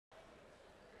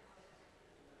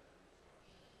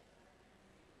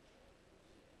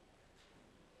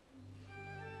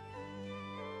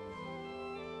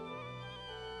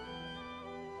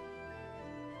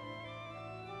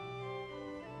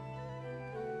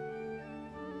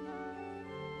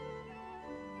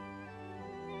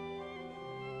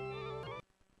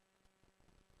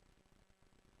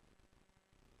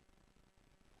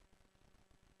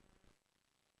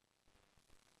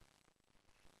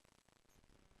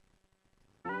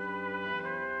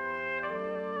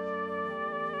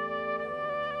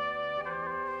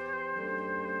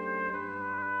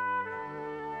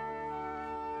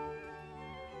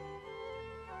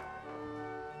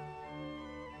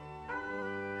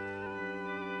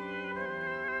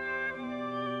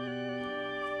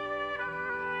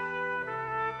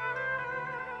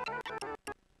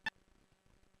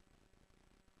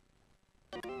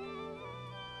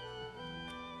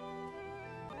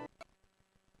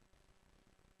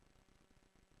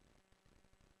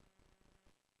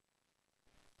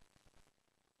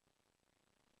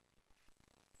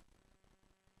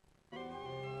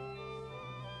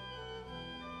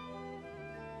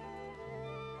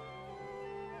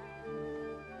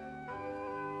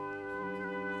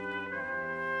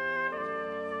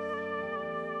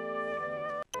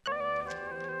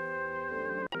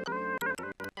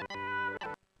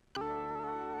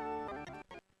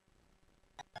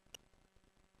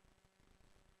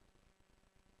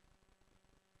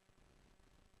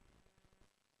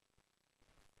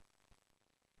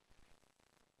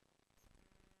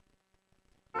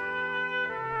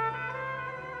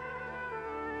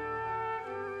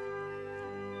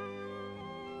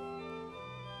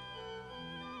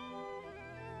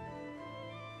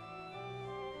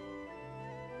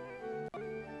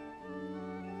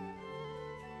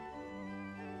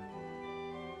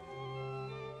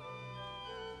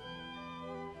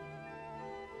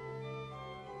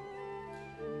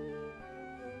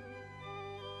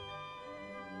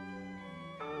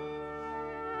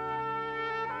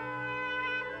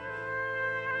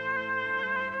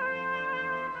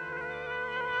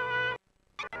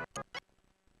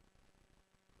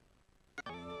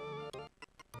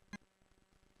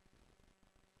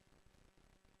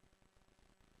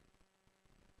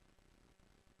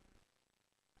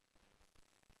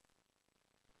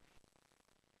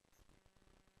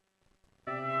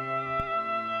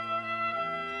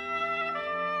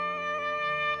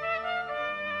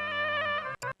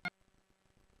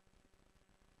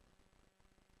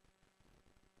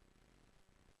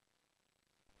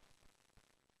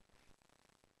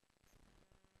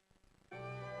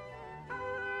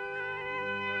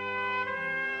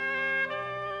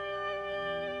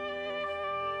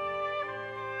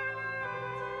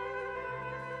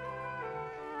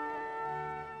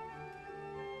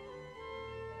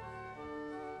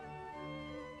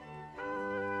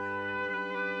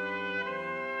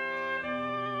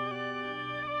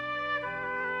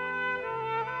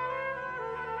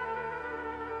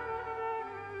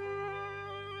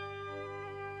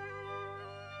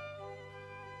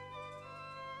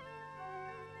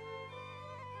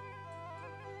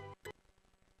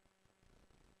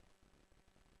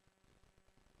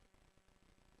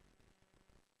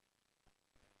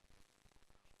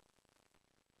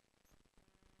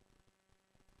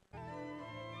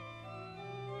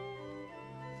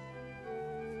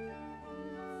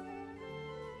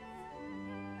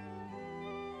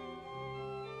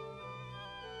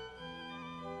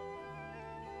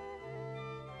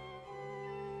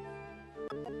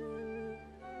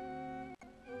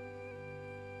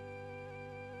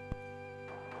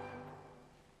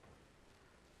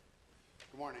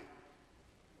morning.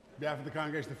 On behalf of the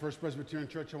congregation of the First Presbyterian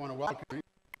Church, I want to welcome you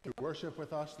to worship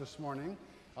with us this morning.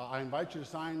 I invite you to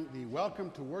sign the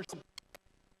Welcome to Worship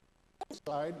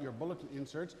side, your bulletin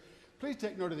inserts. Please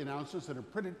take note of the announcements that are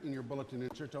printed in your bulletin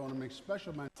inserts. I want to make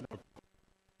special mention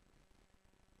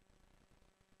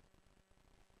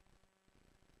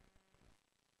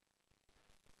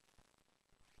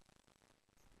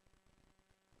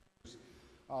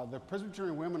of the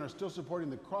Presbyterian women are still supporting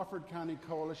the Crawford County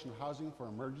Coalition Housing for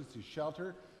Emergency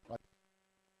Shelter.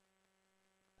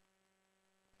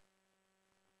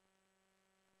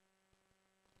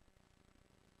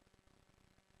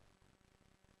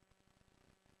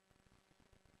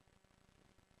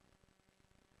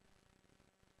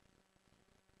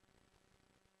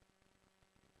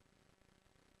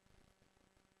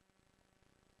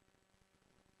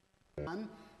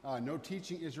 No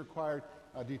teaching is required.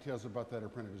 Details about that are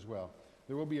printed as well.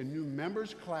 There will be a new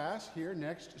members class here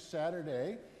next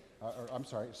Saturday,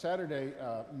 Saturday,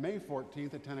 May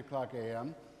 14th at 10 o'clock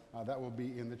a.m. That will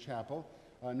be in the chapel.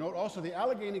 Note also the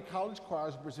Allegheny College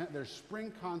Choirs present their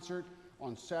spring concert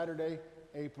on Saturday,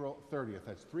 April 30th.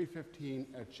 That's 3:15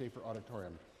 at Schaefer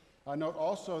Auditorium. Note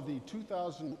also the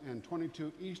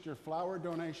 2022 Easter flower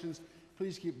donations.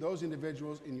 Please keep those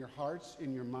individuals in your hearts,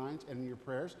 in your minds, and in your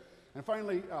prayers. And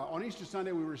finally, on Easter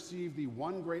Sunday, we receive the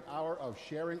One Great Hour of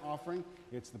Sharing offering.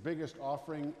 It's the biggest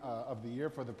offering of the year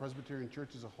for the Presbyterian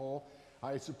Church as a whole.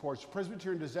 It supports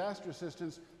Presbyterian disaster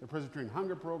assistance, the Presbyterian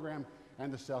hunger program,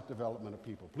 and the self-development of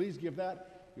people. Please give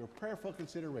that your prayerful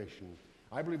consideration.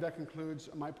 I believe that concludes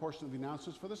my portion of the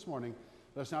announcements for this morning.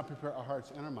 Let us now prepare our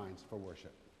hearts and our minds for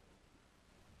worship.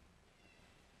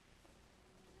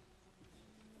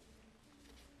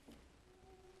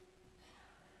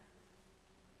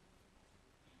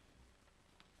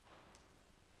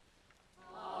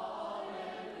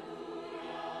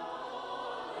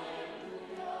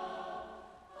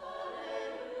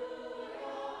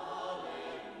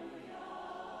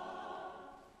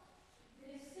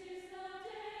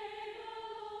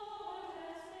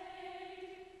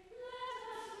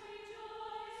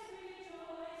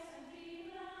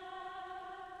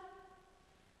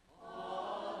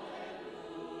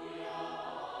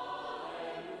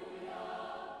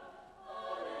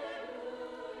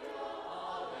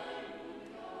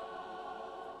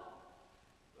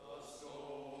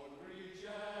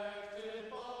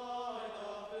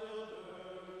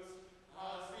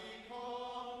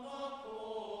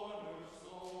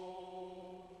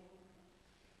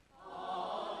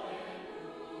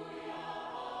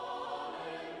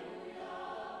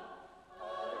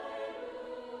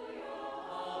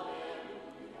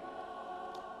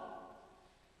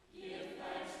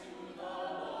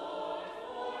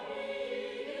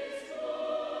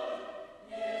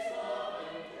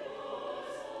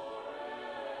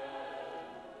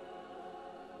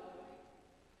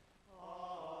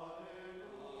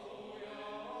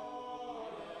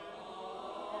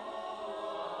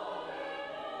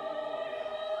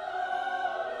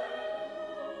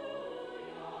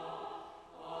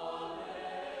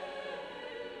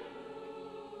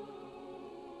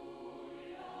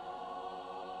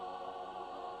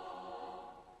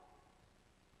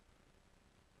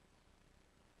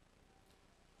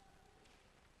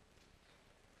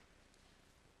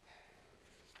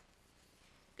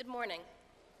 Good morning.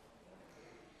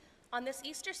 On this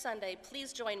Easter Sunday,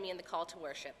 please join me in the call to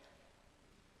worship.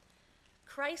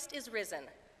 Christ is risen.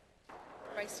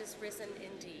 Christ is risen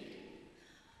indeed.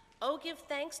 Oh, give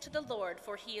thanks to the Lord,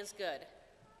 for he is good.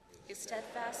 His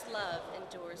steadfast love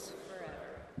endures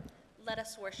forever. Let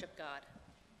us worship God.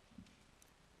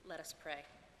 Let us pray.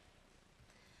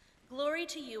 Glory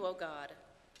to you, O God.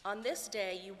 On this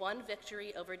day you won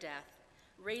victory over death,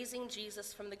 raising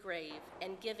Jesus from the grave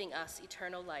and giving us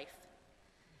eternal life.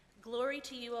 Glory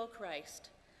to you, O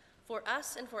Christ. For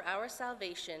us and for our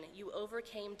salvation, you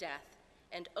overcame death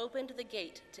and opened the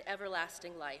gate to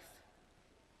everlasting life.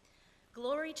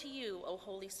 Glory to you, O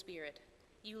Holy Spirit.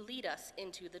 You lead us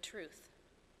into the truth.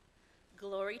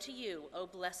 Glory to you, O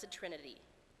Blessed Trinity,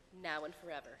 now and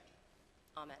forever.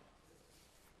 Amen.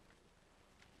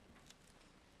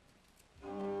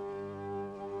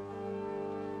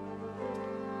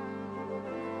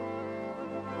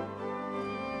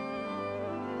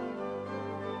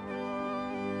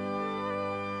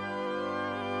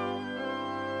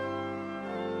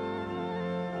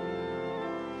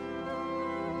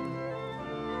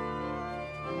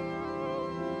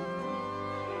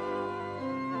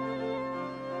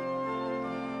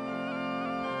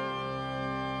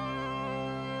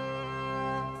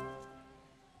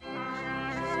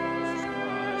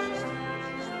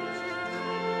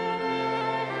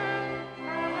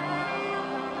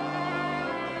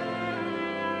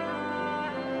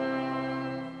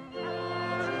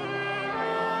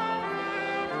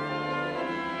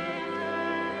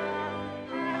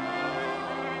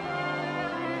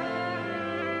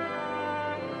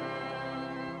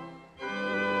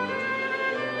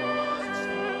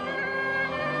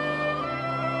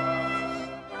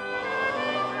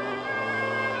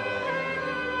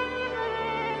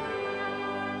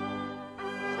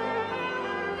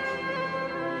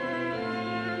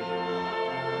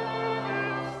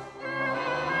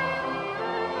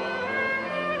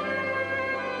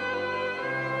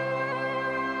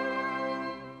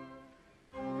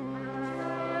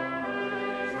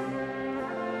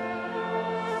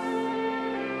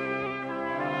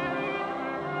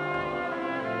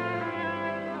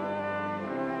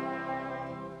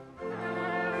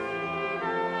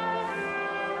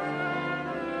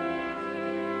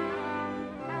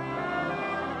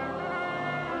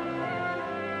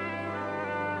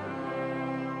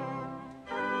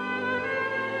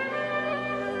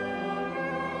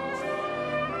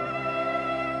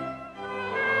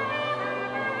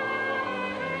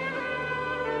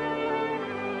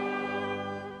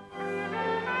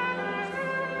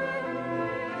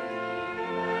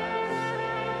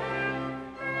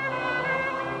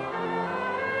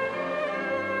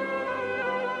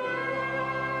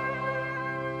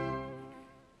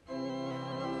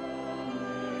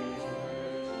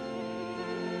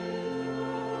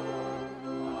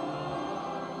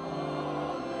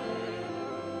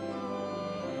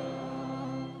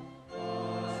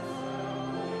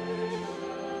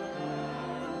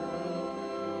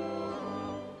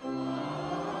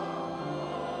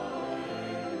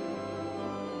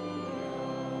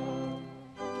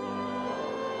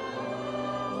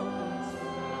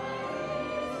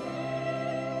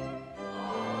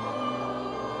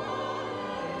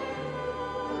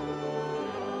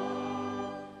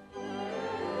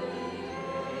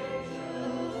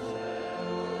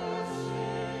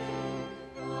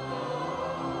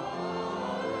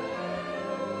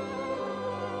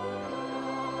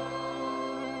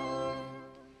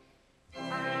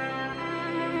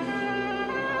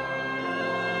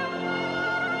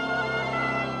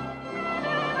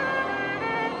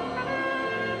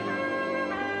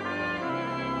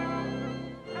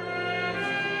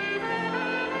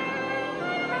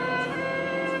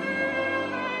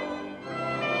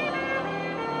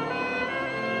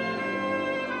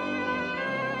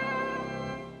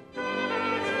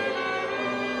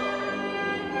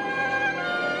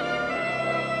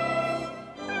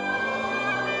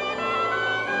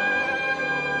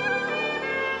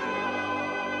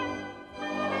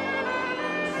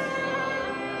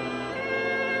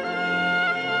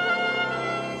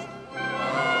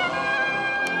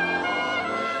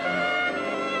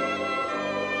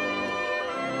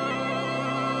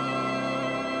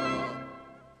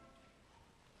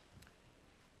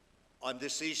 On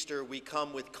this Easter, we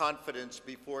come with confidence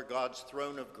before God's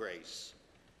throne of grace.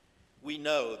 We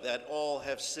know that all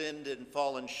have sinned and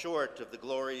fallen short of the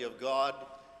glory of God,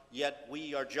 yet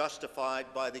we are justified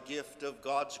by the gift of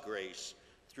God's grace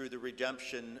through the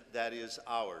redemption that is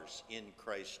ours in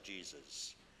Christ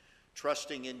Jesus.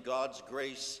 Trusting in God's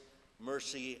grace,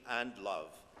 mercy, and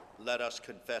love, let us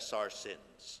confess our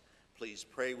sins. Please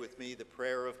pray with me the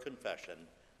prayer of confession.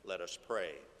 Let us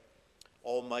pray.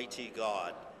 Almighty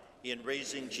God, in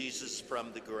raising Jesus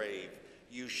from the grave,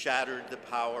 you shattered the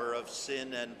power of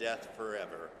sin and death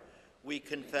forever. We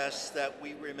confess that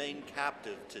we remain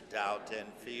captive to doubt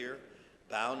and fear,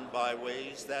 bound by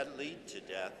ways that lead to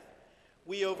death.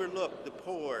 We overlook the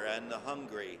poor and the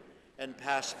hungry and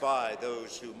pass by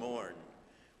those who mourn.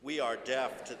 We are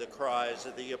deaf to the cries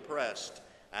of the oppressed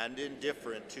and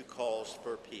indifferent to calls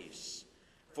for peace.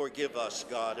 Forgive us,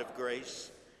 God of grace.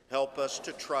 Help us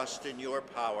to trust in your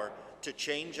power to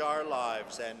change our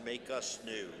lives and make us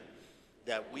new,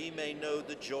 that we may know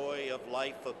the joy of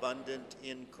life abundant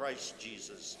in Christ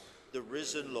Jesus, the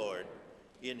risen Lord,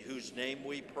 in whose name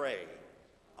we pray.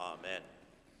 Amen.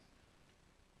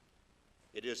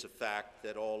 It is a fact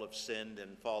that all have sinned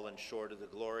and fallen short of the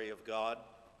glory of God.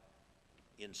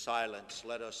 In silence,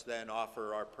 let us then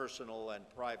offer our personal and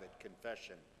private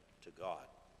confession to God.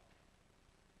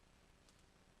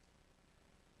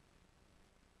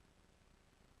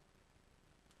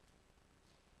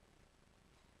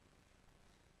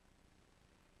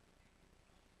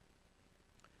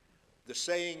 The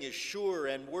saying is sure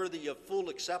and worthy of full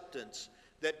acceptance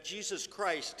that Jesus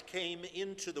Christ came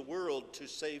into the world to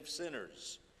save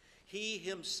sinners. He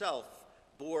himself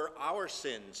bore our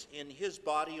sins in his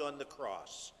body on the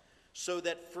cross, so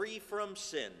that free from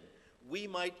sin, we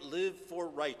might live for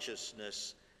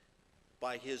righteousness.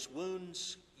 By his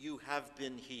wounds you have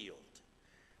been healed.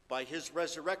 By his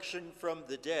resurrection from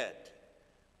the dead,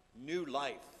 new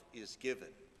life is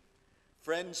given.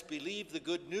 Friends, believe the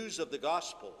good news of the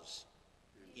Gospels.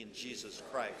 In Jesus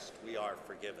Christ, we are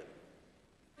forgiven.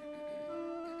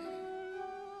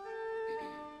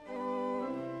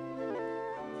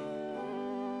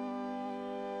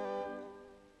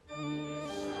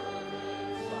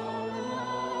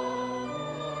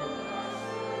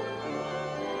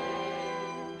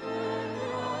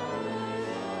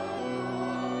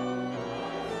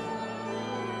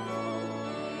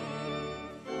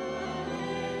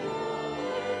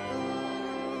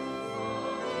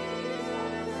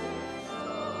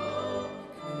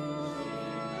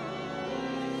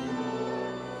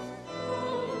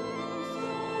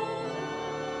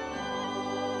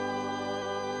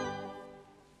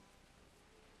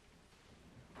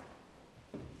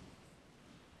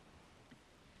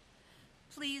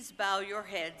 Please bow your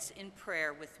heads in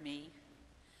prayer with me.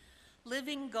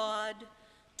 Living God,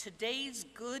 today's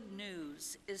good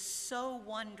news is so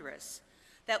wondrous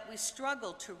that we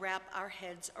struggle to wrap our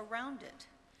heads around it.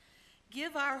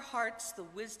 Give our hearts the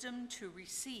wisdom to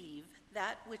receive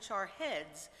that which our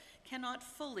heads cannot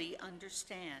fully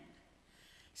understand.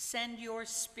 Send your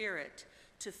Spirit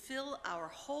to fill our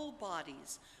whole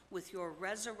bodies with your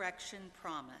resurrection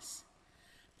promise.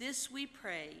 This we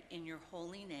pray in your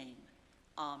holy name.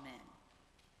 Amen.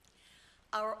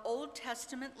 Our Old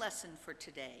Testament lesson for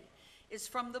today is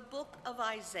from the book of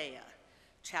Isaiah,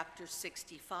 chapter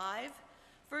 65,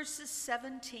 verses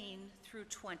 17 through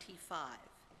 25.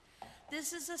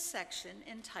 This is a section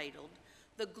entitled,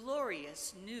 The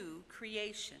Glorious New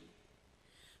Creation.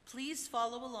 Please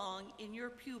follow along in your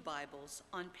pew Bibles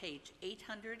on page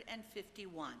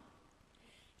 851.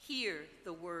 Hear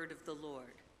the word of the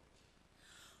Lord.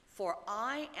 For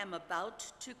I am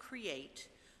about to create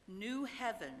new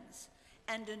heavens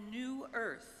and a new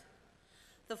earth.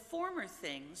 The former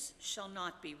things shall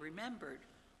not be remembered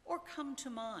or come to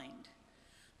mind,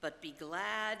 but be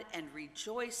glad and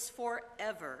rejoice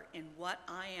forever in what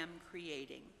I am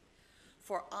creating.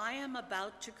 For I am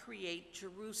about to create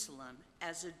Jerusalem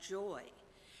as a joy,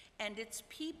 and its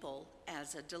people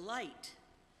as a delight.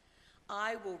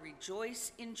 I will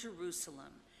rejoice in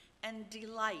Jerusalem and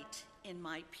delight in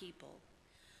my people.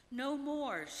 No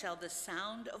more shall the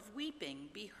sound of weeping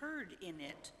be heard in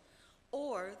it,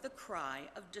 or the cry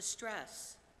of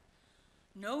distress.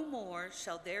 No more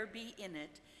shall there be in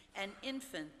it an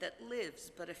infant that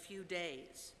lives but a few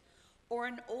days, or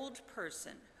an old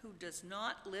person who does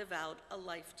not live out a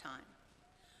lifetime.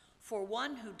 For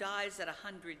one who dies at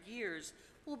 100 years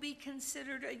will be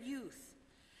considered a youth,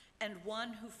 and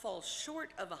one who falls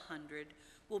short of 100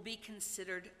 will be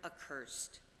considered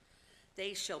accursed.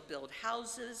 They shall build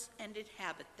houses and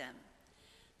inhabit them.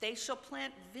 They shall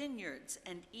plant vineyards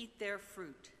and eat their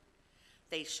fruit.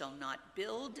 They shall not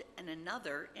build and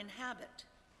another inhabit.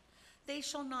 They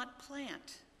shall not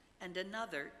plant and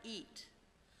another eat.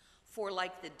 For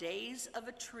like the days of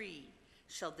a tree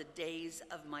shall the days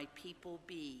of my people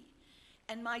be,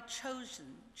 and my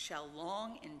chosen shall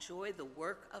long enjoy the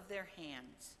work of their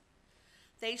hands.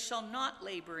 They shall not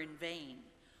labor in vain,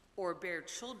 or bear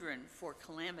children for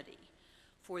calamity,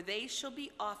 for they shall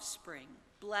be offspring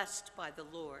blessed by the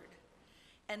Lord,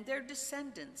 and their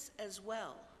descendants as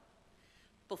well.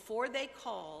 Before they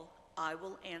call, I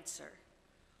will answer.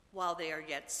 While they are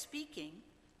yet speaking,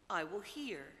 I will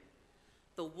hear.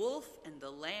 The wolf and the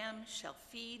lamb shall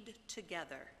feed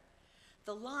together.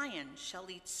 The lion shall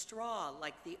eat straw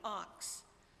like the ox,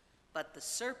 but the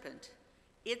serpent,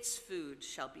 its food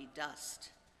shall be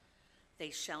dust. They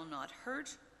shall not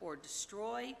hurt or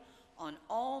destroy on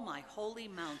all my holy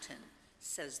mountain,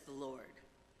 says the Lord.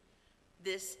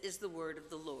 This is the word of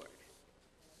the Lord.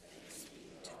 Thanks be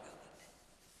to God.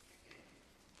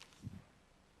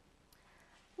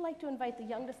 I'd like to invite the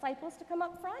young disciples to come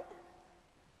up front.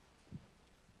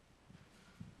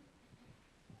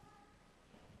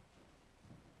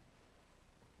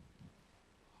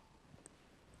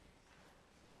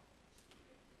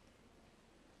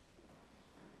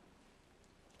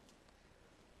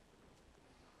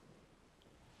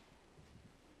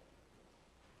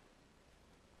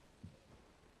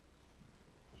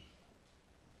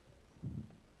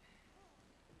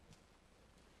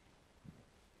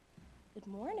 Good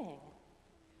morning.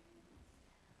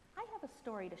 I have a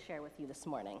story to share with you this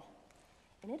morning,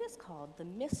 and it is called The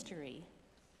Mystery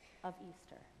of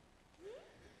Easter.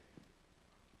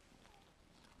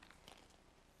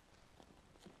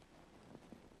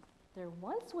 There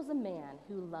once was a man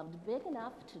who loved big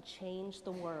enough to change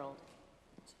the world.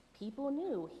 People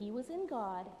knew he was in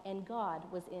God and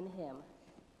God was in him.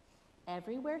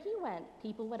 Everywhere he went,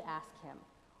 people would ask him,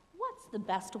 "What's the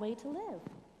best way to live?"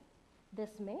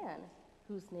 This man,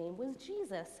 whose name was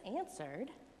Jesus,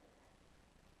 answered,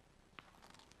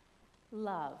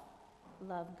 "Love.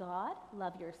 Love God,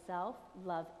 love yourself,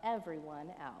 love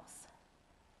everyone else."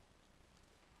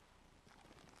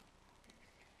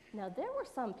 Now, there were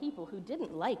some people who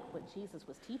didn't like what Jesus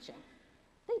was teaching.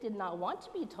 They did not want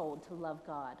to be told to love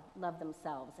God, love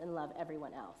themselves, and love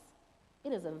everyone else.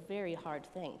 It is a very hard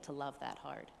thing to love that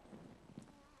hard.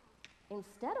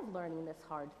 Instead of learning this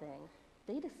hard thing,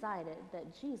 they decided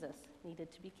that Jesus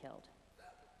needed to be killed.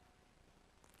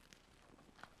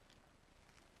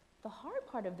 The hard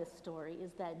part of this story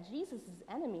is that Jesus'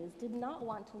 enemies did not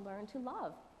want to learn to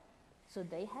love, so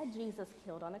they had Jesus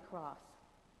killed on a cross.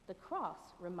 The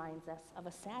cross reminds us of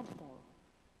a sad thing.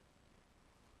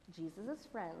 Jesus'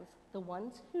 friends, the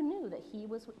ones who knew that he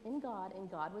was in God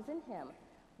and God was in him,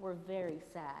 were very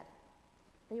sad.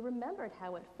 They remembered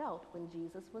how it felt when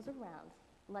Jesus was around,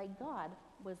 like God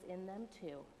was in them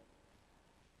too.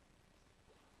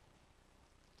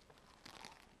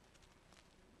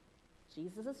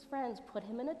 Jesus' friends put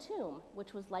him in a tomb,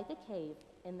 which was like a cave,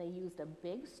 and they used a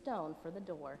big stone for the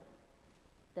door.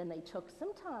 Then they took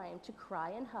some time to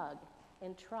cry and hug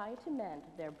and try to mend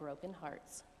their broken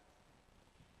hearts.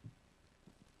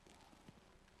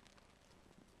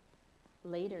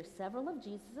 Later, several of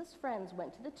Jesus' friends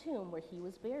went to the tomb where he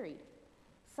was buried.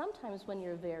 Sometimes when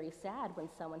you're very sad when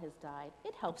someone has died,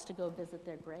 it helps to go visit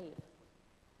their grave.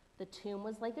 The tomb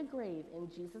was like a grave,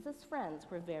 and Jesus' friends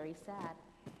were very sad.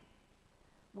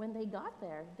 When they got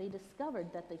there, they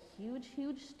discovered that the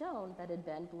huge stone that had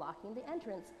been blocking the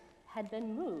entrance had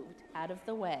been moved out of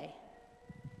the way.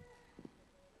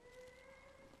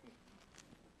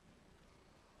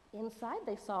 Inside,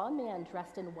 they saw a man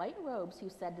dressed in white robes who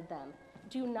said to them,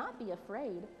 "Do not be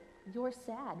afraid. You're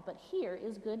sad, but here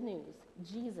is good news.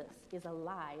 Jesus is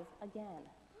alive again."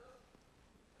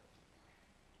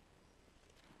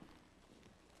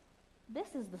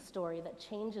 This is the story that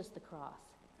changes the cross.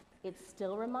 It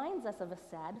still reminds us of a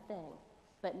sad thing,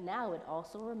 but now it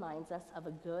also reminds us of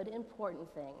a good, important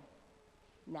thing.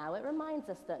 Now it reminds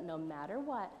us that no matter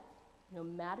what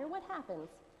happens,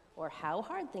 or how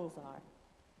hard things are,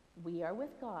 we are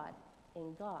with God,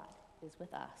 and God is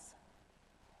with us.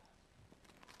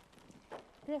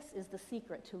 This is the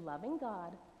secret to loving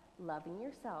God, loving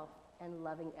yourself, and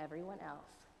loving everyone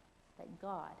else, that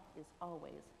God is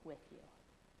always with you.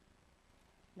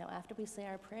 Now, after we say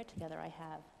our prayer together, I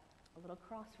have a little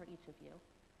cross for each of you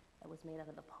that was made out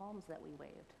of the palms that we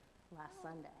waved last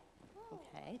Sunday,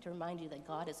 okay, to remind you that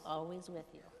God is always with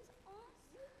you.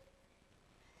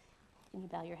 Can you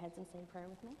bow your heads and say a prayer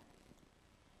with me?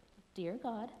 Dear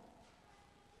God,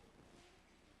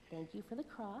 thank you for the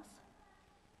cross.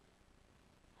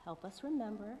 Help us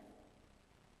remember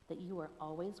that you are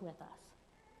always with us.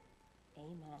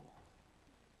 Amen.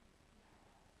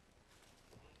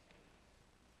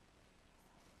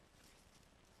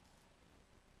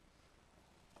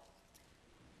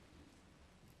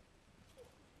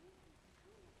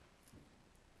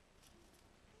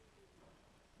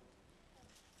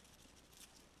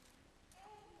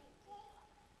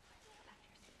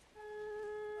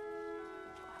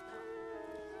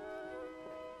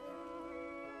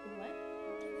 What?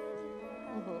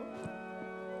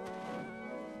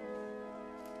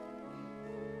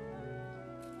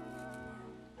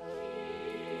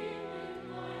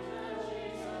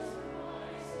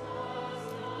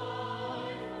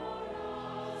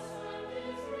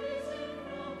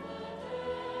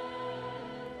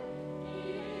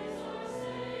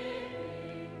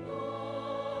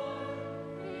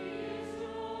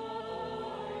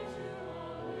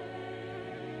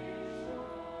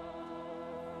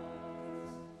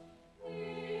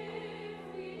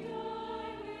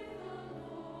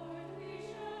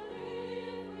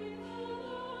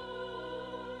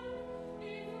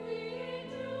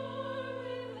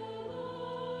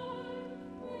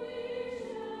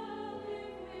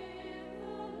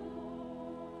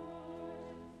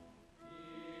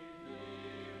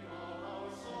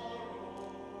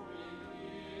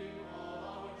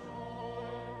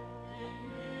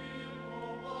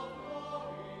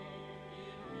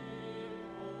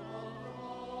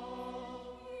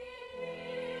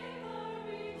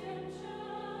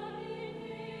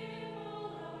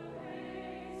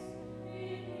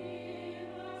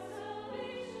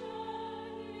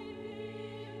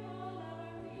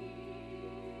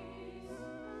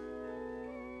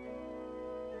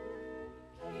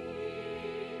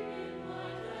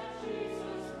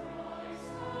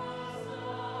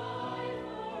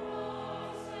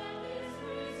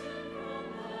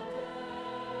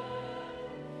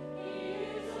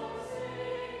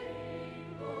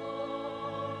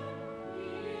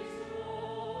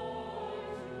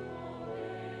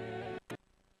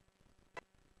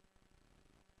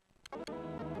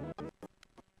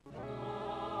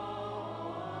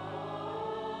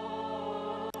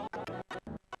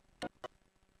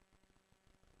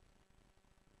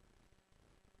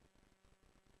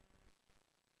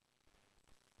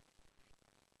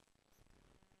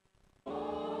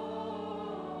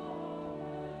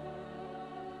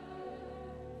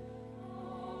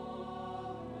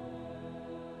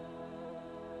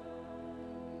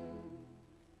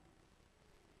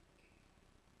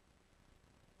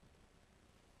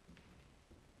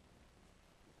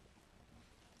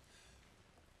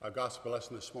 Our gospel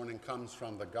lesson this morning comes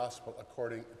from the Gospel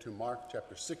according to Mark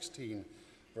chapter 16,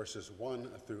 verses 1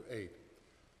 through 8.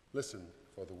 Listen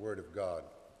for the word of God.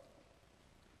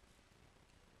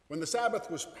 When the Sabbath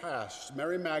was past,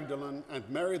 Mary Magdalene and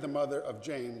Mary the mother of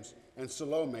James and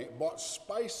Salome bought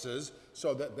spices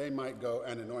so that they might go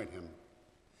and anoint him.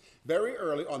 Very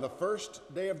early on the first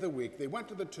day of the week, they went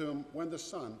to the tomb when the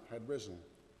sun had risen.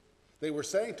 They were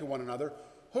saying to one another,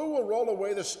 "Who will roll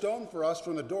away the stone for us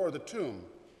from the door of the tomb?"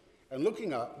 And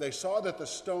looking up, they saw that the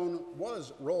stone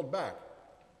was rolled back.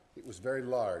 It was very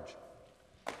large.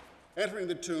 Entering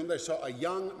the tomb, they saw a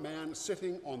young man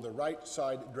sitting on the right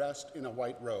side, dressed in a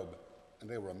white robe, and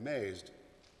they were amazed.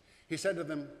 He said to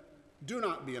them, "Do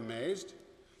not be amazed.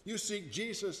 You seek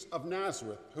Jesus of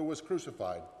Nazareth, who was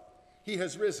crucified. He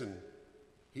has risen.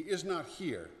 He is not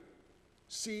here.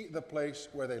 See the place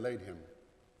where they laid him.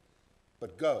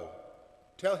 But go,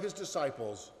 tell his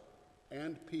disciples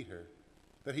and Peter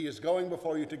that he is going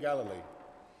before you to Galilee.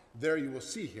 There you will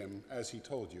see him as he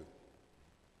told you."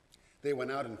 They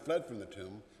went out and fled from the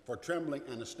tomb, for trembling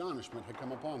and astonishment had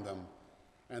come upon them,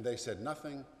 and they said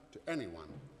nothing to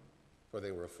anyone, for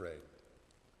they were afraid.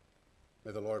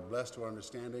 May the Lord bless to our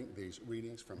understanding these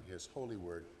readings from his holy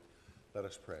word. Let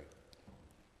us pray.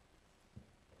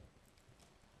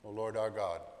 O Lord our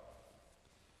God,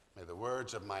 may the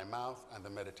words of my mouth and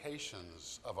the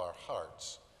meditations of our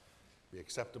hearts be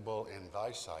acceptable in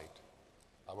thy sight,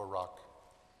 our rock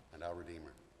and our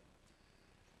Redeemer.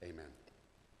 Amen.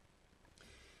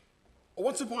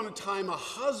 Once upon a time, a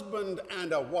husband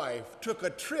and a wife took a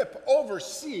trip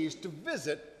overseas to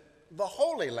visit the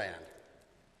Holy Land.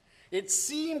 It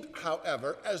seemed,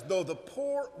 however, as though the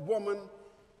poor woman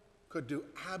could do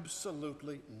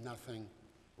absolutely nothing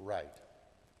right.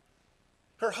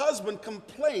 Her husband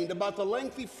complained about the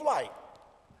lengthy flight,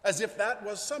 as if that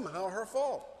was somehow her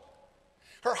fault.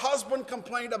 Her husband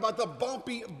complained about the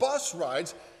bumpy bus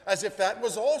rides, as if that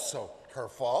was also her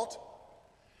fault.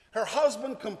 Her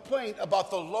husband complained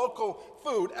about the local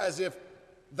food, as if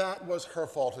that was her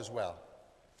fault as well.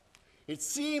 It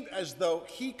seemed as though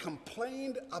he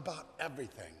complained about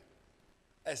everything.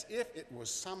 as if it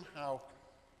was somehow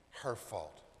her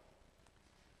fault.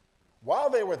 While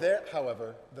they were there,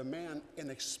 however, the man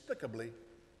inexplicably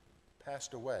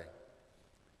passed away.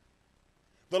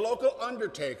 The local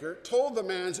undertaker told the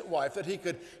man's wife that he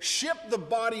could ship the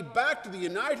body back to the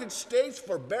United States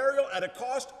for burial at a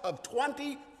cost of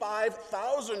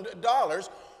 $25,000,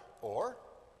 or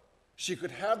she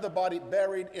could have the body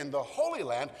buried in the Holy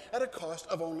Land at a cost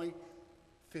of only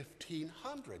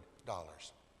 $1,500.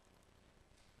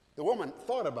 The woman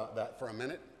thought about that for a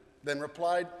minute, then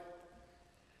replied,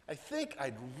 "I think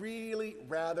I'd really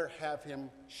rather have him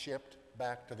shipped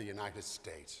back to the United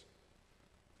States."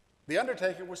 The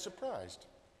undertaker was surprised.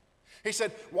 He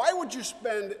said, "Why would you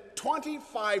spend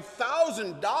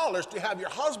 $25,000 to have your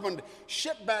husband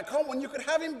shipped back home when you could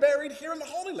have him buried here in the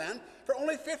Holy Land for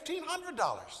only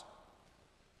 $1,500?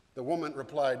 The woman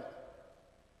replied,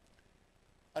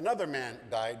 "Another man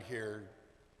died here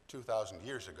 2,000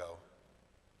 years ago,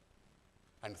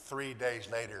 and 3 days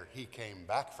later he came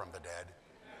back from the dead.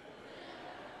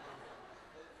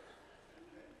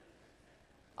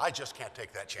 I just can't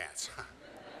take that chance."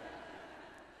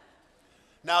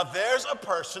 Now, there's a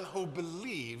person who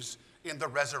believes in the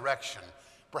resurrection.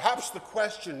 Perhaps the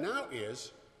question now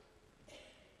is,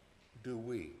 do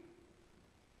we?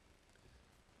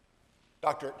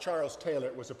 Dr. Charles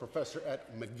Taylor was a professor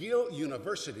at McGill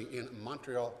University in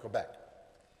Montreal, Quebec.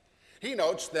 He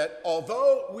notes that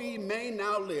although we may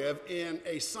now live in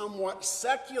a somewhat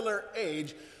secular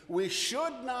age, we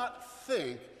should not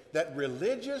think that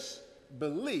religious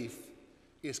belief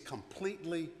is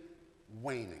completely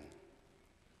waning.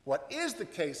 What is the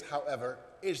case, however,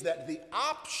 is that the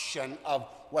option of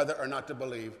whether or not to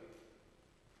believe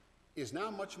is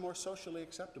now much more socially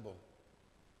acceptable.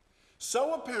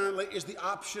 So apparently is the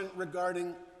option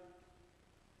regarding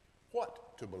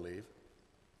what to believe.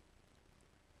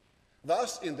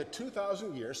 Thus, in the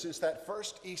 2,000 years since that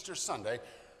first Easter Sunday,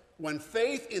 when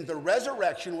faith in the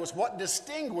resurrection was what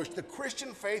distinguished the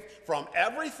Christian faith from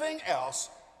everything else,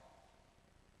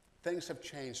 things have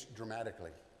changed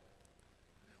dramatically.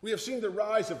 We have seen the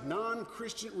rise of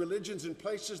non-Christian religions in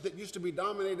places that used to be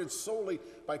dominated solely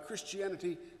by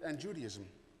Christianity and Judaism.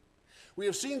 We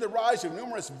have seen the rise of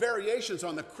numerous variations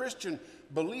on the Christian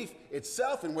belief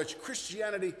itself, in which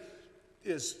Christianity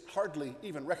is hardly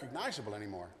even recognizable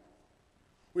anymore.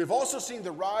 We have also seen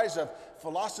the rise of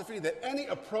philosophy that any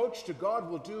approach to God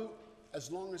will do as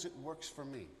long as it works for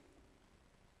me.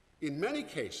 In many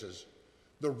cases,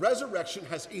 the resurrection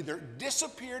has either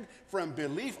disappeared from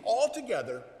belief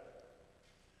altogether,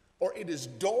 or it is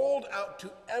doled out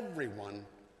to everyone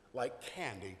like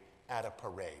candy at a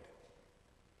parade.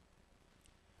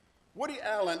 Woody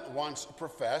Allen once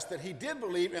professed that he did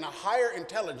believe in a higher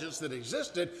intelligence that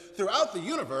existed throughout the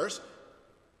universe,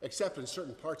 except in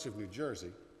certain parts of New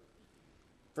Jersey.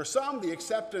 For some, the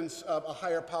acceptance of a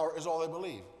higher power is all they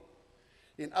believe.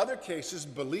 In other cases,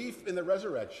 belief in the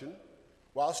resurrection,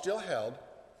 while still held,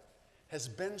 has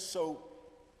been so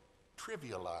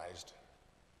trivialized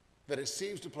that it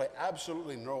seems to play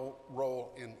absolutely no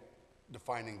role in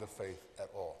defining the faith at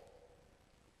all.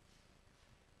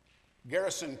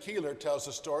 Garrison Keillor tells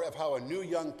the story of how a new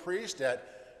young priest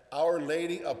at Our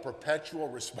Lady of Perpetual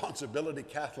Responsibility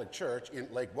Catholic Church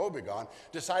in Lake Wobegon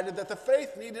decided that the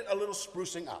faith needed a little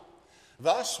sprucing up.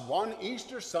 Thus, one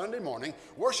Easter Sunday morning,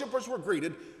 worshipers were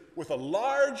greeted with a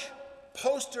large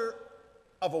poster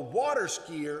of a water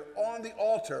skier on the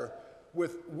altar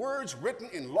with words written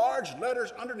in large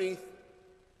letters underneath,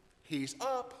 "He's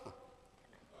up."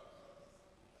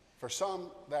 For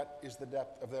some, that is the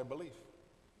depth of their belief.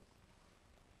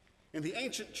 In the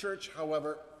ancient church,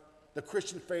 however, the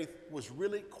Christian faith was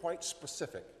really quite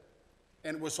specific,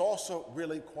 and it was also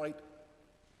really quite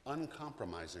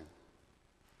uncompromising.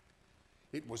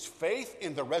 It was faith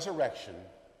in the resurrection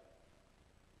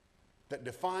that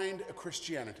defined a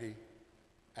Christianity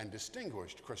and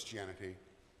distinguished Christianity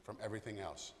from everything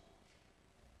else.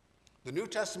 The New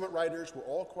Testament writers were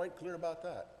all quite clear about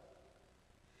that.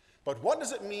 But what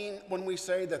does it mean when we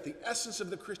say that the essence of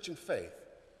the Christian faith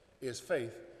is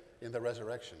faith in the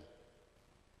resurrection?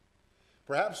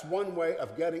 Perhaps one way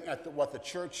of getting at what the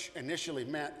church initially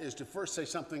meant is to first say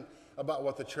something about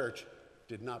what the church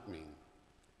did not mean.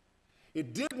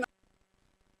 It did not.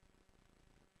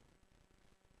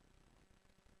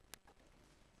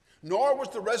 Nor was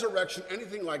the resurrection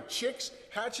anything like chicks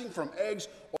hatching from eggs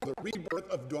or the rebirth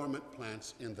of dormant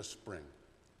plants in the spring.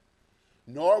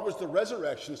 Nor was the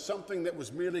resurrection something that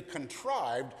was merely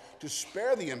contrived to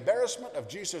spare the embarrassment of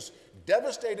Jesus'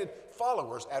 devastated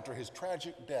followers after his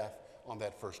tragic death on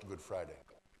that first Good Friday.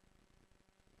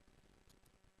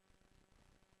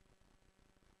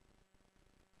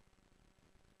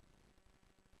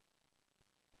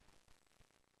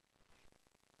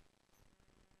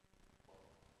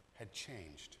 had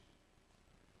changed.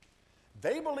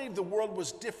 They believed the world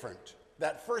was different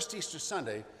that first Easter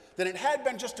Sunday than it had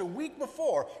been just a week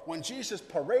before when Jesus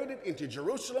paraded into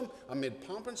Jerusalem amid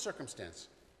pomp and circumstance.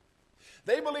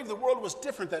 They believed the world was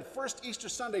different that first Easter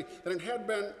Sunday than it had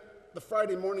been the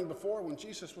Friday morning before when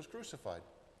Jesus was crucified.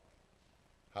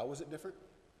 How was it different?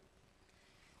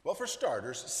 Well, for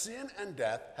starters, sin and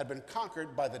death had been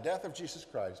conquered by the death of Jesus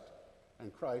Christ,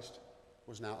 and Christ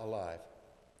was now alive.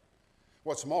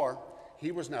 What's more,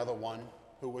 he was now the one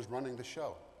who was running the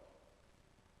show.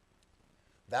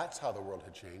 That's how the world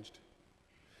had changed.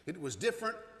 It was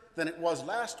different than it was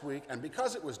last week, and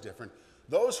because it was different,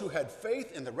 those who had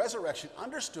faith in the resurrection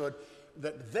understood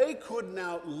that they could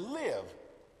now live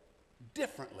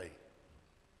differently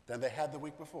than they had the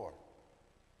week before.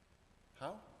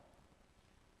 How?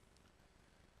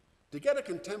 To get a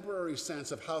contemporary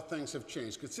sense of how things have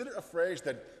changed, consider a phrase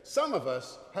that some of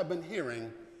us have been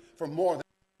hearing for more than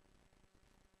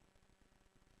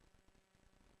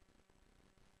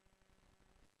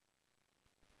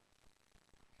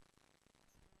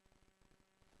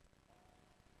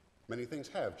many things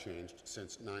have changed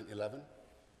since 9/11.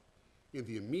 In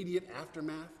the immediate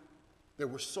aftermath, there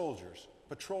were soldiers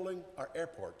patrolling our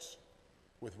airports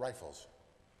with rifles.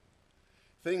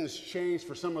 Things changed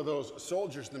for some of those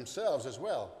soldiers themselves as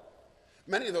well.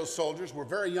 Many of those soldiers were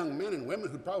very young men and women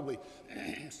who'd probably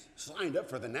signed up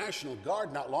for the National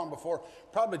Guard not long before,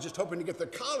 probably just hoping to get their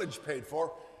college paid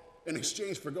for in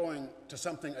exchange for going to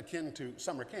something akin to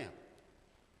summer camp.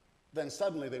 Then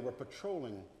suddenly they were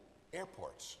patrolling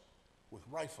airports with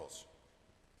rifles.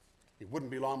 It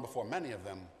wouldn't be long before many of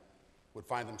them would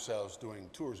find themselves doing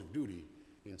tours of duty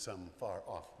in some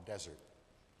far-off desert.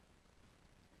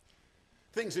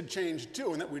 Things had changed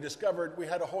too, in that we discovered we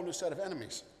had a whole new set of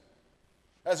enemies.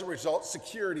 As a result,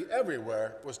 security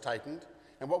everywhere was tightened,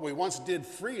 and what we once did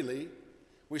freely,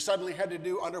 we suddenly had to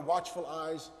do under watchful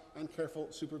eyes and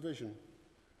careful supervision.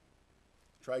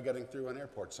 Try getting through an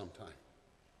airport sometime.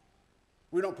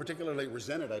 We don't particularly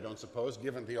resent it, I don't suppose,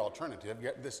 given the alternative,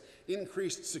 yet this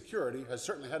increased security has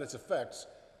certainly had its effects.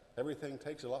 Everything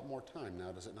takes a lot more time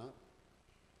now, does it not?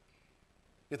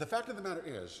 Yet the fact of the matter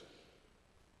is,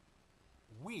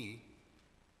 we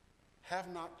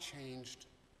have not changed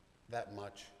that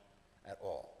much at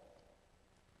all.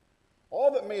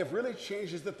 All that may have really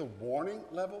changed is that the warning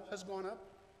level has gone up.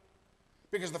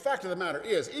 Because the fact of the matter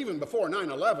is, even before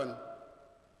 9/11,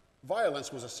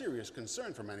 violence was a serious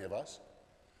concern for many of us.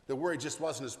 The worry just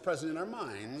wasn't as present in our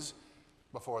minds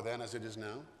before then as it is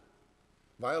now.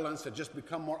 Violence had just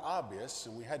become more obvious,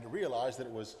 and we had to realize that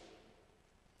it was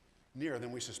nearer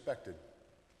than we suspected.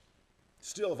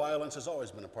 Still, violence has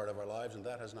always been a part of our lives, and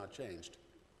that has not changed.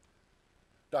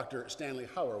 Dr. Stanley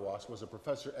Hauerwas was a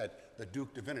professor at the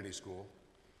Duke Divinity School.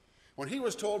 When he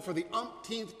was told for the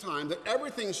umpteenth time that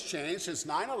everything's changed since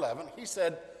 9/11, he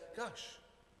said, "Gosh,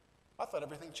 I thought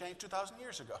everything changed 2,000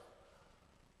 years ago."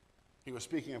 He was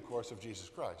speaking, of course, of Jesus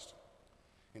Christ.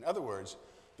 In other words,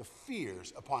 the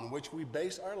fears upon which we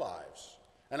base our lives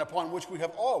and upon which we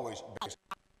have always based.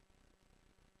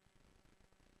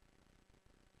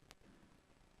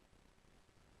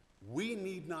 We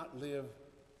need not live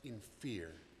in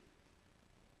fear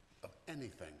of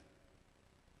anything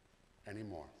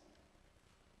anymore.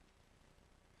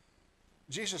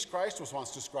 Jesus Christ was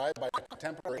once described by a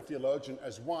contemporary theologian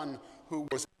as one who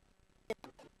was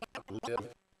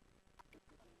live.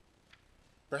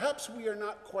 Perhaps we are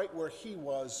not quite where he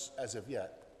was as of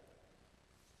yet.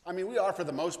 I mean, we are, for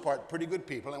the most part, pretty good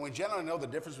people, and we generally know the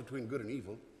difference between good and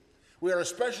evil. We are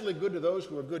especially good to those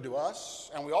who are good to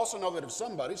us, and we also know that if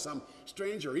somebody, some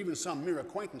stranger, or even some mere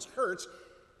acquaintance hurts,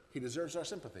 he deserves our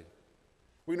sympathy.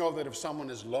 We know that if someone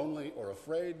is lonely or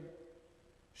afraid,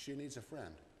 she needs a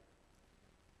friend.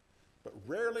 But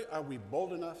rarely are we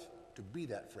bold enough to be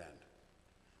that friend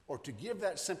or to give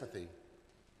that sympathy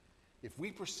if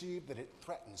we perceive that it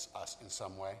threatens us in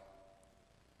some way.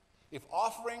 If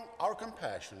offering our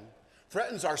compassion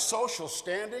threatens our social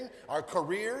standing, our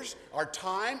careers, our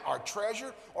time, our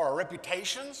treasure, or our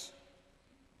reputations,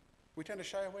 we tend to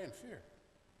shy away in fear.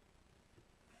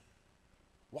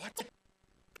 What?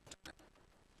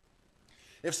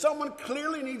 If someone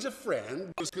clearly needs a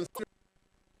friend who's considered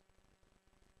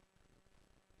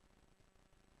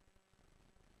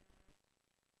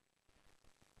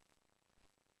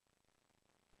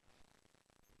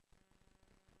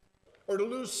or to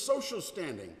lose social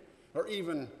standing, or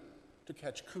even to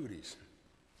catch cooties.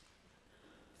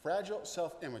 Fragile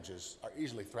self-images are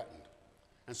easily threatened,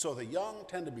 and so the young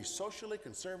tend to be socially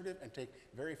conservative and take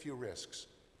very few risks.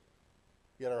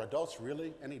 Yet are adults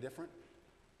really any different?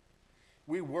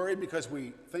 We worry because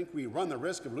we think we run the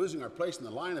risk of losing our place in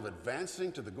the line of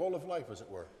advancing to the goal of life, as it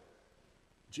were.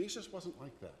 Jesus wasn't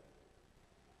like that.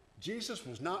 Jesus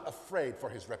was not afraid for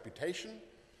his reputation,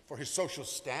 for his social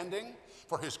standing,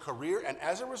 for his career, and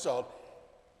as a result,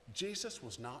 Jesus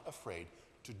was not afraid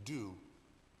to do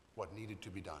what needed to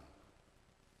be done.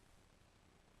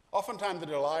 Oftentimes,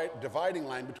 the dividing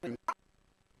line between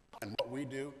and what we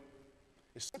do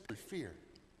is simply fear.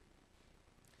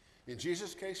 In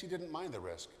Jesus' case, he didn't mind the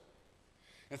risk.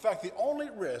 In fact, the only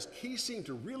risk he seemed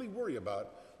to really worry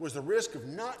about was the risk of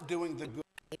not doing the good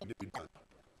that needed to be done.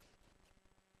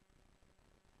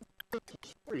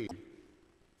 Free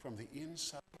from the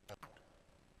inside out.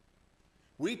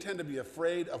 We tend to be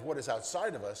afraid of what is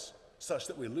outside of us, such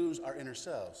that we lose our inner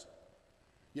selves.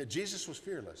 Yet Jesus was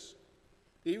fearless,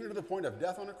 even to the point of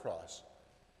death on a cross,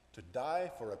 to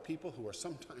die for a people who are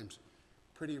sometimes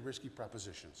pretty risky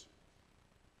propositions.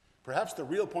 Perhaps the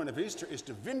real point of Easter is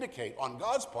to vindicate, on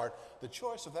God's part, the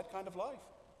choice of that kind of life.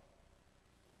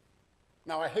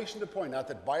 Now, I hasten to point out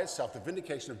that by itself, the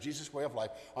vindication of Jesus' way of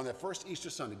life on that first Easter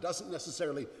Sunday doesn't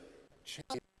necessarily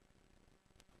change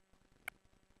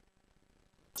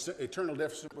the eternal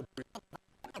difference between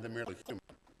the merely human.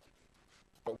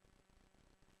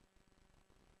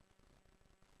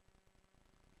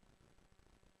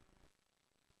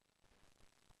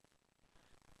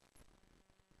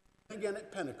 Again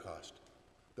at Pentecost,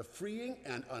 the freeing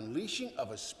and unleashing of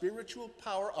a spiritual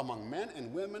power among men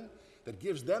and women that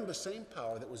gives them the same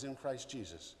power that was in Christ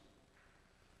Jesus.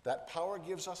 That power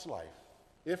gives us life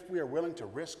if we are willing to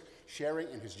risk sharing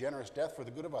in his generous death for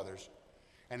the good of others.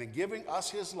 And in giving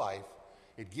us his life,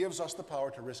 it gives us the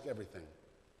power to risk everything.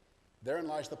 Therein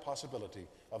lies the possibility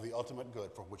of the ultimate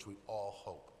good for which we all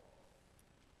hope.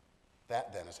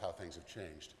 That then is how things have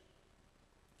changed.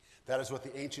 That is what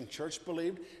the ancient church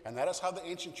believed, and that is how the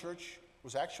ancient church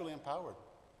was actually empowered.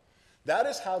 That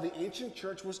is how the ancient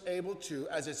church was able to,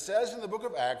 as it says in the book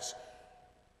of Acts,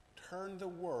 turn the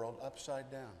world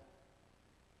upside down.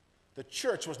 The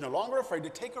church was no longer afraid to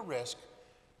take a risk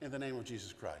in the name of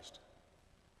Jesus Christ.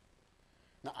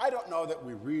 Now, I don't know that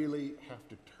we really have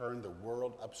to turn the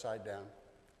world upside down.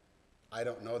 I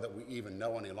don't know that we even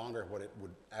know any longer what it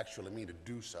would actually mean to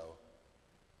do so.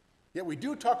 Yet we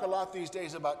do talk a lot these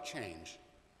days about change,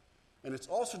 and it's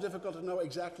also difficult to know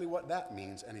exactly what that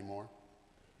means anymore.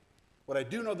 What I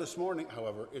do know this morning,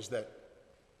 however, is that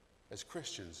as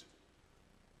Christians,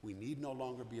 we need no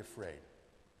longer be afraid.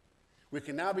 We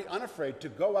can now be unafraid to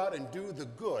go out and do the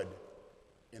good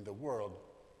in the world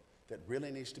that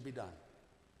really needs to be done.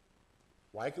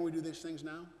 Why can we do these things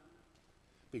now?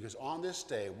 Because on this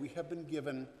day, we have been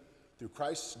given, through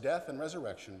Christ's death and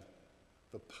resurrection,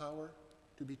 the power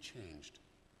to be changed.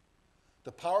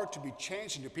 The power to be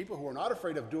changed into people who are not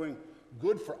afraid of doing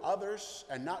good for others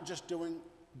and not just doing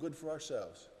good for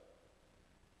ourselves.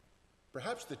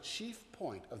 Perhaps the chief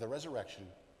point of the resurrection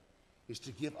is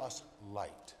to give us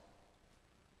light.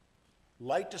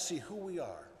 Light to see who we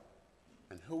are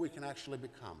and who we can actually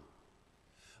become.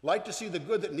 Light to see the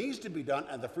good that needs to be done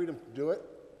and the freedom to do it.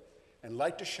 And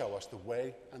light to show us the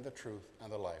way and the truth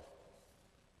and the life.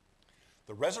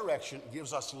 The resurrection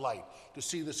gives us light to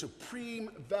see the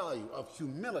supreme value of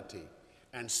humility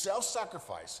and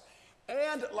self-sacrifice,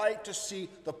 and light to see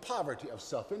the poverty of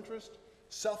self-interest,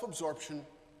 self-absorption,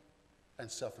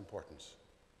 and self-importance.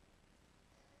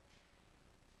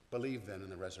 Believe then in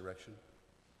the resurrection.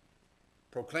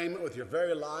 Proclaim it with your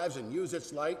very lives and use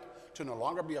its light to no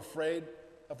longer be afraid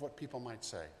of what people might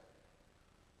say.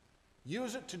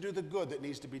 Use it to do the good that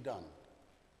needs to be done.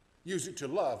 Use it to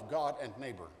love God and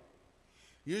neighbor.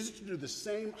 Use it to do the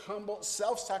same humble,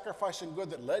 self-sacrificing good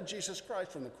that led Jesus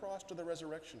Christ from the cross to the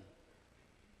resurrection.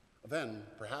 Then,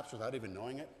 perhaps without even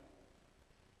knowing it,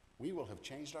 we will have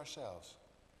changed ourselves.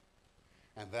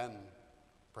 And then,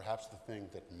 perhaps the thing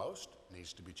that most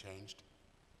needs to be changed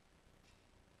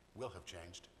will have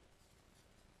changed.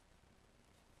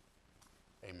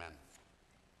 Amen.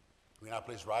 Will you now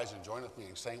please rise and join with me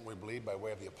in saying what we believe by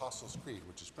way of the Apostles' Creed,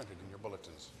 which is printed in your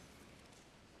bulletins.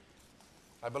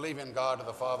 I believe in God,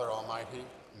 the Father Almighty,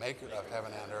 maker of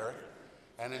heaven and earth,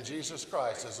 and in Jesus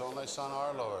Christ, his only Son,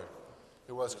 our Lord,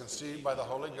 who was conceived by the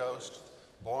Holy Ghost,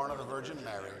 born of the Virgin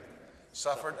Mary,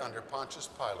 suffered under Pontius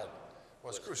Pilate,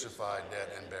 was crucified, dead,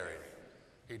 and buried.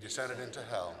 He descended into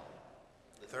hell.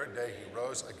 The third day he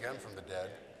rose again from the dead.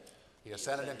 He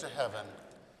ascended into heaven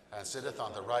and sitteth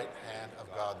on the right hand of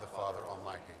God the Father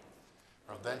Almighty.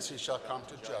 From thence he shall come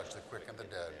to judge the quick and the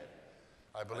dead.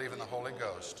 I believe in the Holy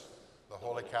Ghost, the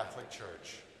Holy Catholic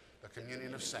Church, the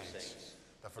communion of saints,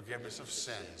 the forgiveness of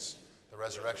sins, the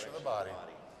resurrection of the body,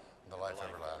 and the life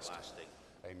everlasting.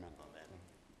 Amen.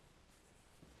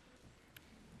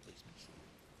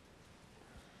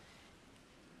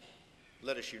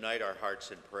 let us unite our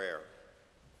hearts in prayer.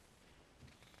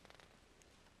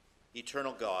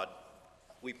 Eternal God,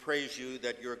 we praise you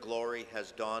that your glory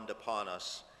has dawned upon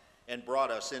us and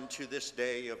brought us into this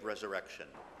day of resurrection.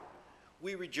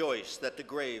 We rejoice that the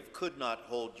grave could not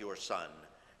hold your Son,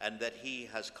 and that he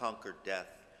has conquered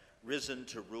death, risen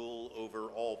to rule over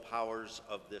all powers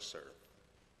of this earth.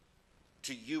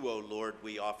 To you, O Lord,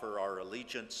 we offer our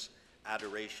allegiance,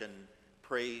 adoration,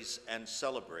 praise, and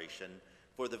celebration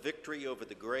for the victory over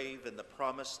the grave and the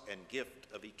promise and gift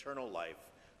of eternal life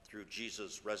through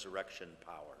Jesus' resurrection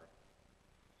power.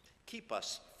 Keep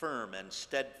us firm and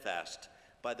steadfast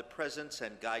by the presence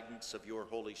and guidance of your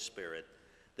Holy Spirit,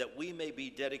 that we may be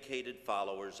dedicated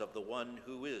followers of the one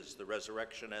who is the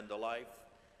resurrection and the life,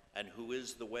 and who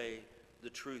is the way, the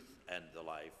truth, and the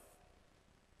life.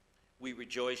 We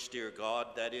rejoice, dear God,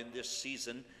 that in this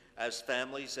season, as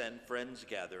families and friends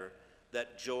gather,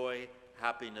 that joy,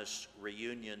 happiness,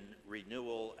 reunion,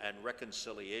 renewal, and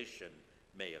reconciliation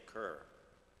may occur.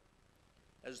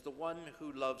 As the one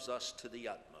who loves us to the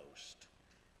utmost,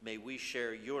 may we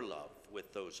share your love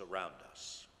with those around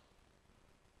us.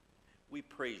 We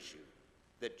praise you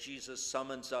that Jesus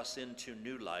summons us into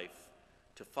new life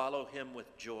to follow him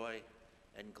with joy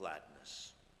and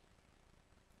gladness.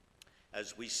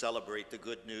 As we celebrate the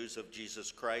good news of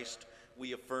Jesus Christ,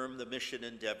 we affirm the mission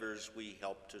endeavors we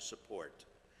help to support.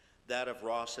 That of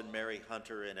Ross and Mary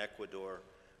Hunter in Ecuador,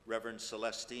 Reverend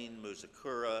Celestine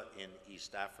Muzakura in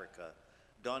East Africa,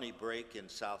 Donnie Brake in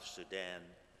South Sudan,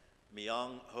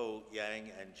 Myung Ho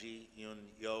Yang and Ji Yun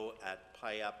Yo at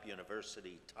Payap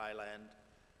University, Thailand,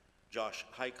 Josh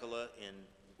Heikala in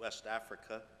West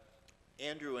Africa,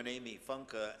 Andrew and Amy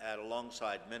Funka at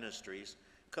Alongside Ministries,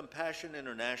 Compassion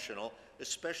International,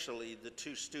 especially the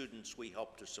two students we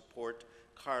help to support,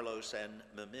 Carlos and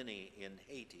Mamini in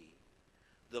Haiti,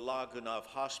 the La Gonave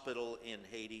Hospital in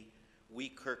Haiti,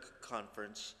 WeKirk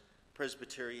Conference,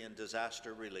 Presbyterian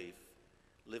Disaster Relief,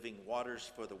 Living Waters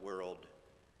for the World,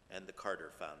 and the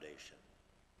Carter Foundation.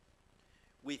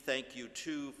 We thank you,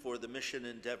 too, for the mission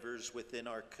endeavors within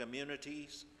our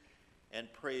communities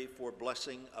and pray for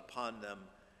blessing upon them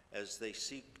as they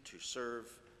seek to serve,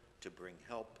 to bring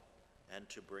help, and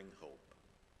to bring hope.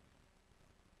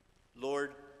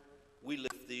 Lord, we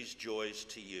lift these joys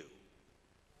to you.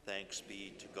 Thanks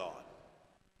be to God.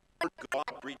 Lord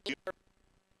God, Redeemer,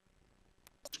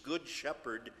 good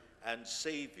shepherd and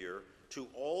Savior to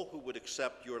all who would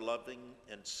accept your loving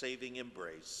and saving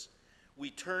embrace, we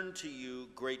turn to you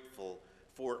grateful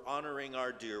for honoring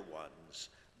our dear ones,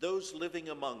 those living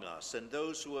among us and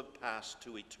those who have passed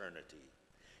to eternity.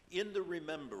 In the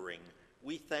remembering,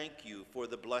 we thank you for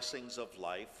the blessings of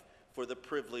life, for the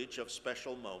privilege of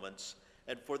special moments,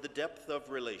 and for the depth of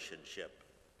relationship.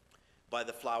 By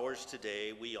the flowers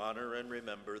today, we honor and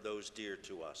remember those dear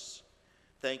to us.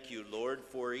 Thank you, Lord,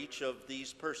 for each of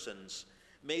these persons.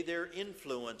 May their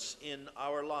influence in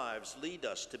our lives lead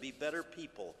us to be better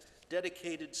people,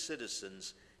 dedicated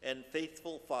citizens, and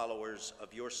faithful followers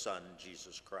of your Son,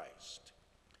 Jesus Christ.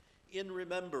 In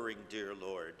remembering, dear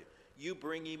Lord, you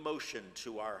bring emotion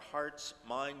to our hearts,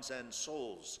 minds, and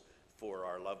souls for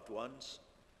our loved ones.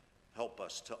 Help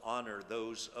us to honor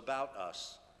those about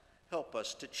us. Help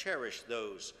us to cherish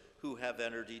those who have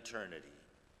entered eternity.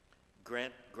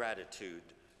 Grant gratitude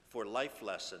for life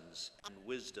lessons and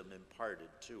wisdom imparted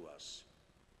to us.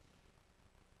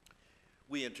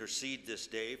 We intercede this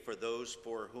day for those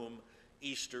for whom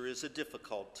Easter is a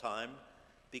difficult time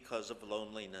because of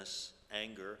loneliness,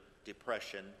 anger,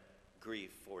 depression,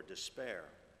 grief, or despair.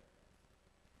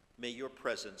 May your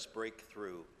presence break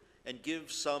through and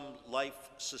give some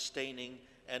life-sustaining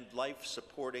and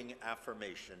life-supporting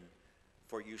affirmation,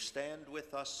 for you stand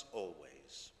with us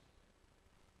always.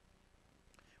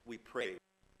 We pray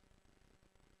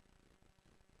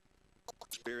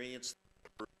experience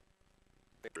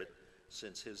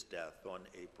since his death on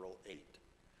April 8.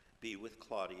 Be with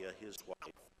Claudia, his wife.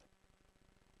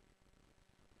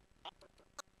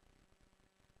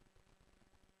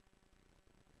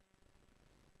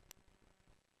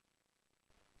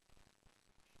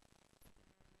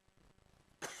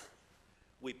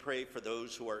 We pray for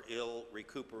those who are ill,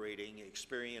 recuperating,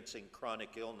 experiencing chronic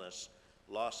illness,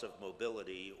 loss of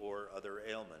mobility, or other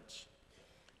ailments.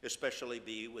 Especially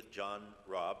be with John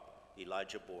Robb,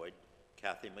 Elijah Boyd,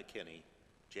 Kathy McKinney,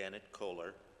 Janet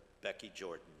Kohler, Becky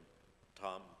Jordan,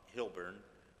 Tom Hilburn,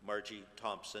 Margie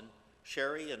Thompson,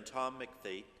 Sherry and Tom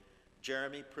McFate,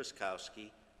 Jeremy Priskowski,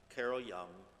 Carol Young,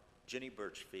 Ginny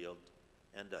Birchfield,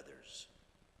 and others.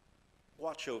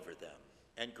 Watch over them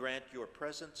and grant your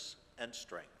presence and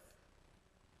strength.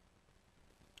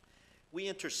 We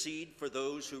intercede for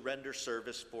those who render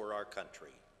service for our country.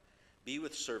 Be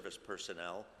with service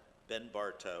personnel, Ben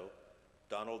Bartow,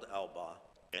 Donald Alba,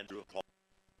 Andrew Hall.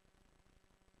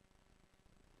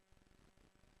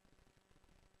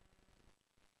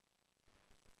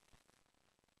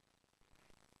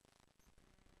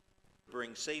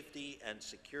 Bring safety and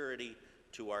security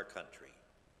to our country.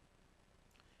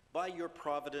 By your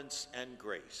providence and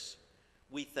grace,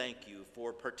 we thank you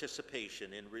for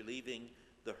participation in relieving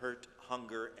the hurt,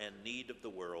 hunger, and need of the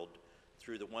world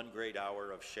through the One Great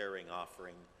Hour of Sharing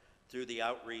offering, through the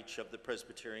outreach of the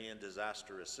Presbyterian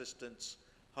Disaster Assistance,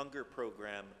 Hunger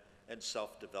Program, and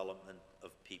self-development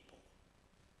of people.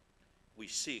 We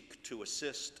seek to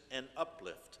assist and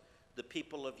uplift the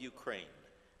people of Ukraine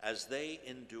as they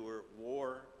endure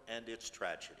war and its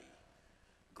tragedy.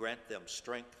 Grant them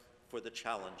strength for the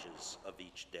challenges of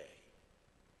each day.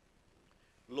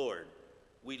 Lord,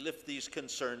 we lift these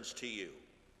concerns to you.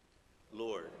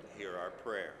 Lord, hear our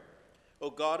prayer. O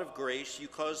God of grace, you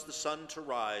cause the sun to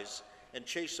rise and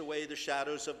chase away the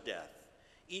shadows of death.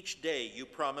 Each day you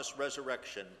promise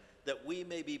resurrection, that we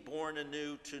may be born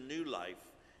anew to new life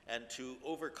and to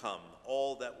overcome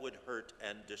all that would hurt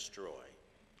and destroy.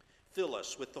 Fill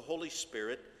us with the Holy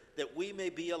Spirit, that we may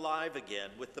be alive again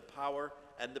with the power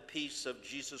and the peace of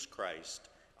Jesus Christ,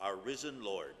 our risen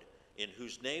Lord, in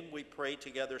whose name we pray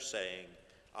together, saying,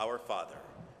 Our Father,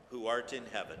 who art in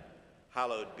heaven,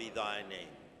 hallowed be thy name.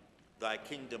 Thy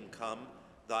kingdom come,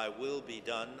 thy will be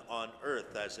done on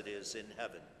earth as it is in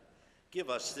heaven. Give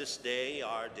us this day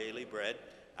our daily bread,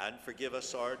 and forgive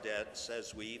us our debts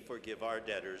as we forgive our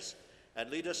debtors. And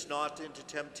lead us not into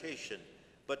temptation,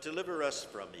 but deliver us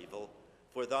from evil.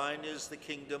 For thine is the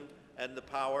kingdom, and the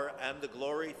power, and the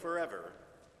glory forever.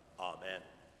 Amen.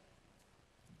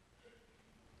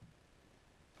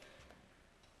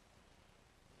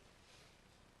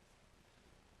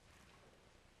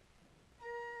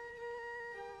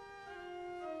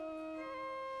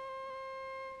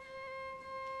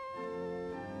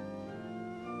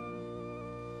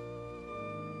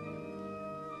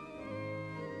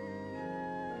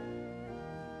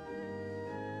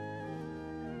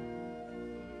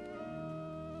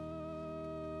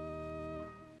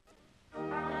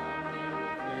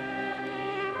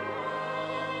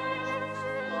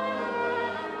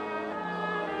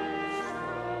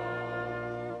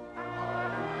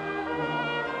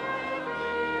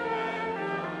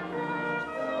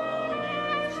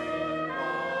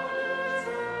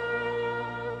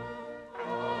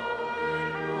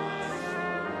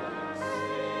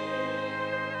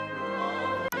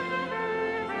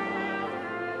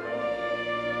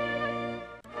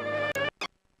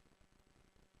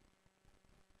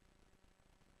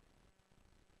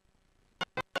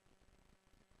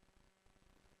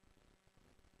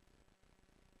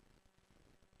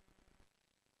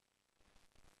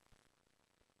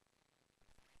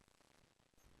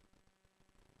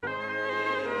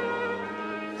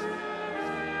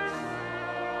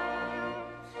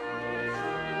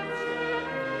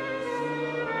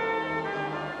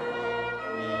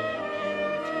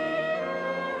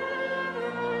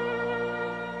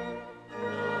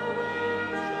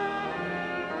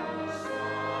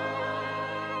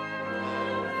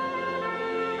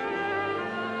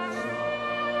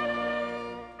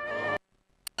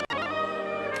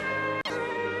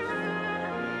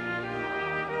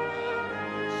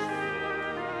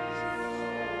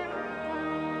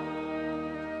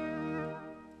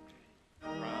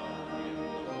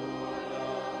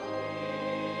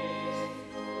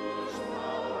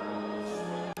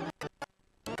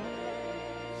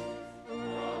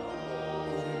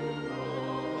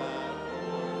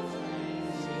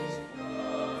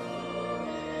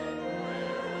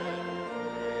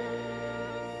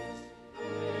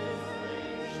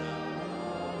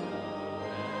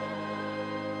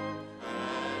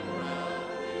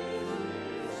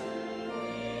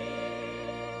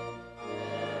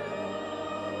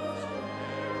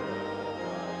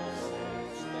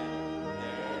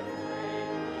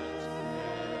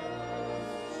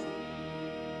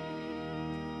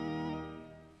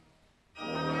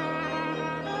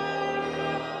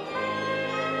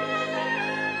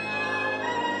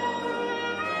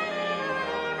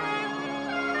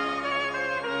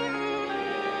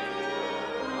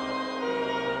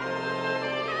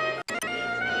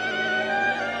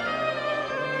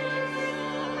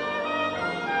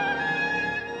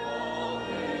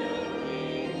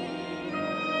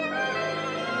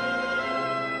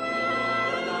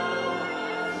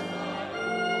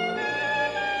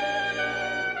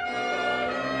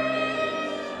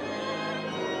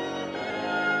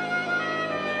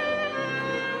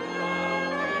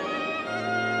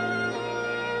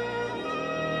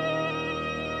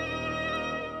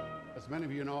 many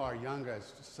of you know, our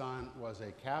youngest son was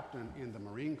a captain in the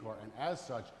Marine Corps, and as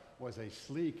such was a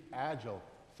sleek, agile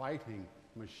fighting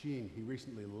machine. He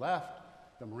recently left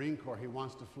the Marine Corps. He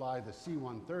wants to fly the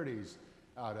C-130s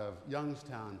out of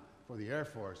Youngstown for the Air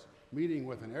Force. Meeting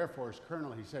with an Air Force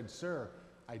colonel, he said, "Sir,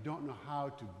 I don't know how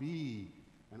to be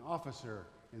an officer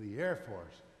in the Air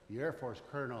Force." The Air Force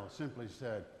colonel simply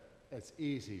said, "It's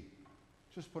easy.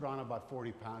 Just put on about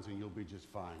 40 pounds and you'll be just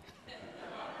fine."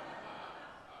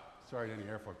 Sorry to any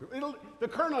Air Force people. The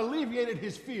colonel alleviated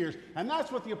his fears, and that's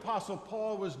what the Apostle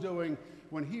Paul was doing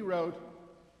when he wrote,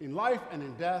 "In life and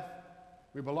in death,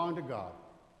 we belong to God.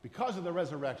 Because of the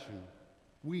resurrection,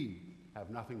 we have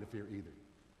nothing to fear either."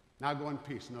 Now go in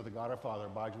peace and know that God our Father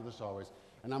abides with us always.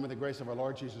 And now may the grace of our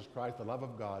Lord Jesus Christ, the love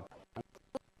of God, and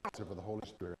the fellowship of the Holy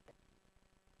Spirit